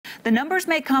The numbers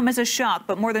may come as a shock,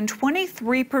 but more than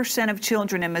 23% of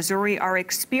children in Missouri are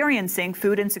experiencing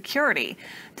food insecurity.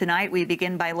 Tonight, we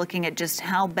begin by looking at just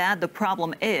how bad the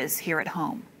problem is here at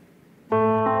home.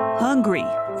 Hungry,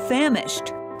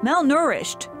 famished,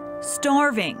 malnourished,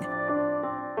 starving.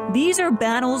 These are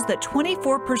battles that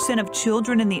 24% of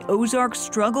children in the Ozarks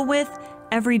struggle with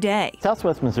every day.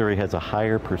 Southwest Missouri has a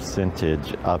higher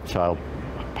percentage of child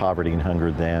poverty and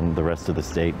hunger than the rest of the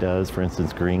state does. For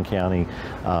instance, Greene County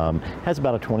has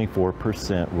about a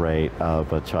 24% rate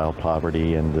of child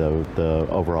poverty, and the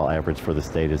overall average for the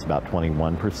state is about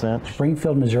 21%.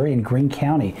 Springfield, Missouri and Greene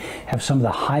County have some of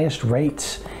the highest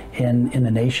rates in the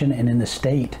nation and in the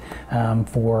state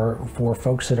for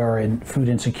folks that are in food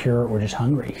insecure or just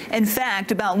hungry. In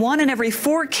fact, about 1 in every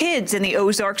 4 kids in the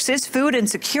Ozarks is food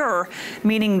insecure,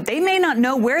 meaning they may not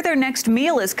know where their next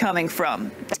meal is coming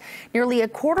from. Nearly a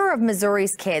quarter of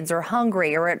Missouri's kids are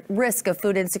hungry or at risk of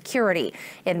food insecurity.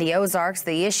 In the Ozarks,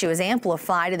 the issue is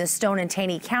amplified in the Stone and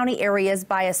Taney County areas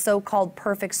by a so-called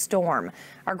perfect storm.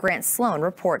 Our Grant Sloan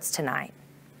reports tonight.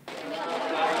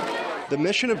 The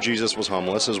mission of Jesus Was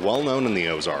Homeless is well known in the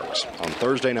Ozarks. On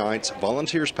Thursday nights,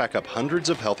 volunteers pack up hundreds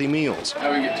of healthy meals.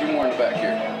 Now we get 2 more in the back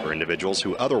here. For individuals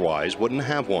who otherwise wouldn't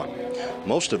have one.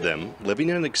 Most of them living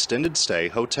in extended stay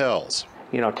hotels.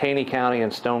 You know, Taney County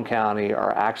and Stone County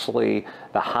are actually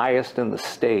the highest in the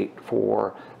state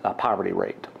for poverty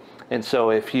rate. And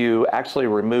so if you actually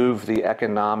remove the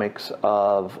economics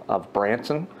of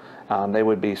Branson, they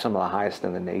would be some of the highest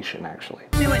in the nation, actually.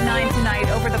 New at 9 tonight,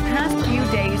 over the past few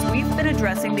days, we've been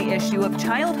addressing the issue of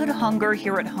childhood hunger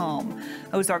here at home.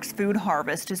 Ozarks Food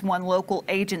Harvest is one local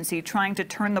agency trying to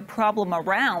turn the problem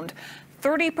around.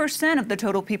 30% of the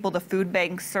total people the food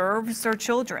bank serves are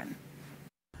children.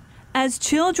 As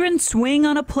children swing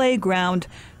on a playground,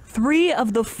 3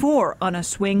 of the 4 on a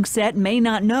swing set may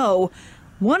not know.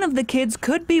 One of the kids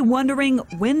could be wondering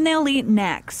when they'll eat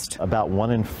next. About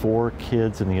 1 in 4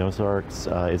 kids in the Ozarks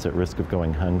is at risk of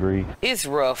going hungry. It's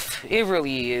rough. It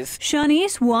really is.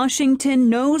 Shanice Washington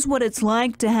knows what it's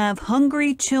like to have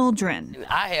hungry children.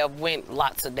 I have went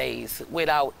lots of days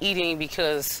without eating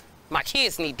because my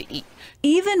kids need to eat.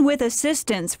 Even with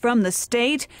assistance from the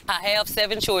state, I have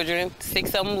 7 children,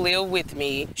 6 of them live with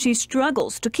me. She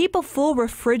struggles to keep a full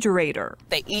refrigerator.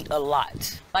 They eat a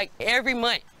lot. Like every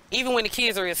month, even when the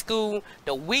kids are in school,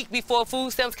 the week before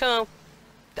food stamps come,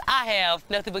 I have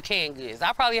nothing but canned goods.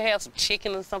 I probably have some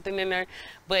chicken or something in there,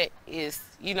 but it's,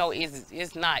 you know,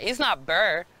 it's not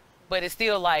bare, but it's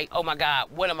still like, oh my God,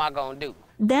 what am I gonna do?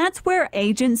 That's where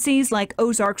agencies like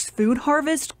Ozarks Food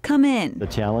Harvest come in. The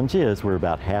challenge is we're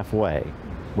about halfway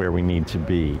where we need to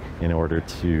be in order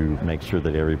to make sure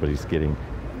that everybody's getting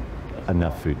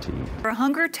enough food to eat.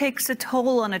 Hunger takes a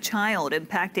toll on a child,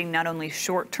 impacting not only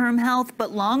short-term health,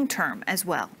 but long-term as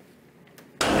well.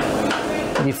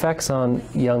 The effects on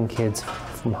young kids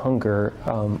from hunger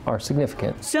are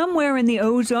significant. Somewhere in the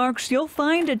Ozarks, you'll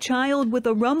find a child with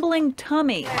a rumbling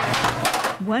tummy,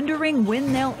 wondering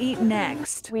when they'll eat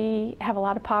next. We have a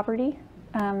lot of poverty,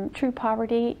 true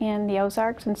poverty in the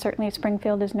Ozarks, and certainly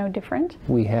Springfield is no different.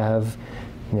 We have,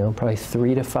 probably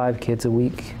 3 to 5 kids a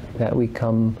week that we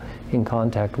come in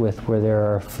contact with where there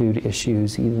are food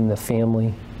issues, even the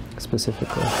family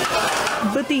specifically.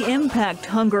 But the impact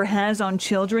hunger has on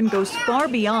children goes far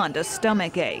beyond a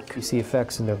stomach ache. You see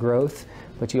effects in their growth,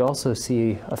 but you also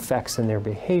see effects in their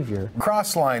behavior.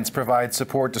 Crosslines provide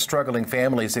support to struggling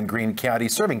families in Greene County,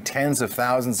 serving tens of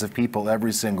thousands of people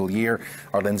every single year.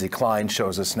 Our Lindsay Klein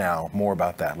shows us now. More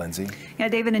about that, Lindsay. Yeah,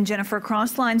 David and Jennifer,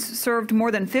 Crosslines served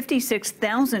more than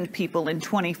 56,000 people in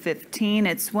 2015.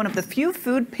 It's one of the few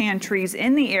food pantries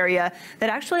in the area that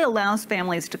actually allows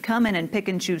families to come in and pick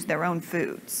and choose their own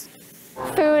foods.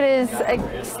 Food is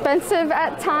expensive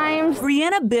at times.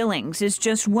 Brianna Billings is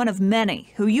just one of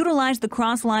many who utilize the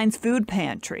Crosslines food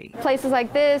pantry. Places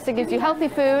like this, it gives you healthy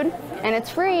food and it's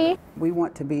free. We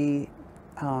want to be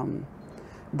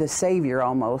the savior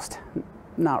almost,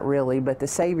 not really, but the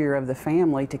savior of the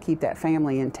family to keep that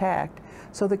family intact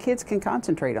so the kids can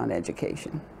concentrate on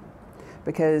education.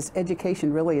 Because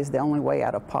education really is the only way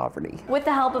out of poverty. With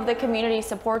the help of the community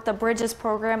support, the Bridges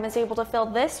program is able to fill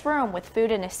this room with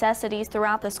food and necessities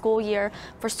throughout the school year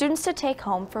for students to take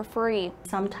home for free.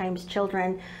 Sometimes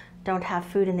children don't have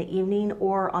food in the evening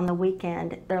or on the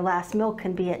weekend. Their last meal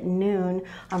can be at noon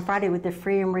on Friday with the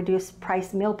free and reduced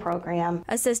price meal program.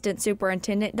 Assistant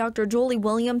Superintendent Dr. Julie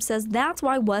Williams says that's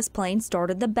why West Plains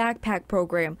started the backpack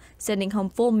program, sending home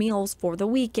full meals for the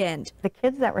weekend. The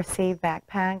kids that receive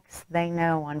backpacks, they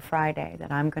know on Friday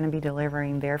that I'm going to be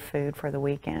delivering their food for the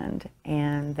weekend,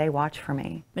 and they watch for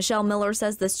me. Michelle Miller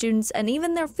says the students and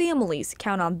even their families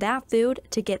count on that food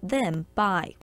to get them by.